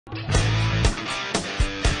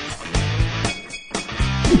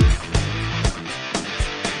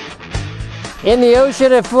In the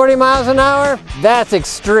ocean at 40 miles an hour? That's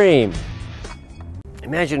extreme.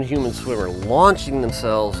 Imagine a human swimmer launching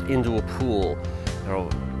themselves into a pool,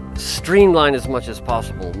 streamline as much as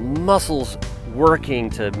possible, muscles working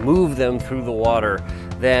to move them through the water,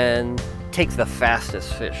 then take the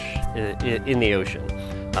fastest fish in the ocean.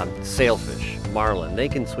 Sailfish, Marlin, they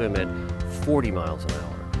can swim at 40 miles an hour.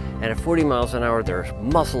 And at 40 miles an hour, their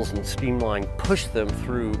muscles and streamline push them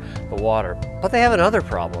through the water. But they have another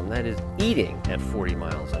problem, that is eating at 40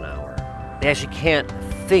 miles an hour. They actually can't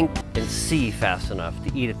think and see fast enough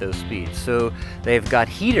to eat at those speeds. So they've got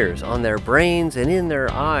heaters on their brains and in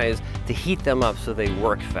their eyes to heat them up so they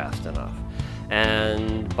work fast enough.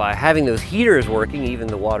 And by having those heaters working, even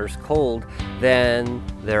the water's cold, then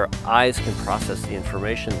their eyes can process the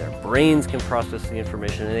information, their brains can process the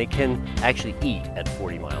information, and they can actually eat at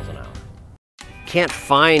 40 miles an hour. Can't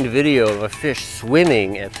find video of a fish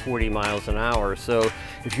swimming at 40 miles an hour, so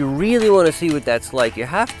if you really want to see what that's like, you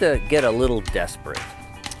have to get a little desperate.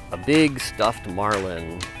 A big stuffed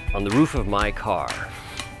marlin on the roof of my car,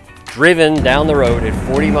 driven down the road at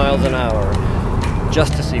 40 miles an hour,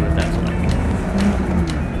 just to see what that's like.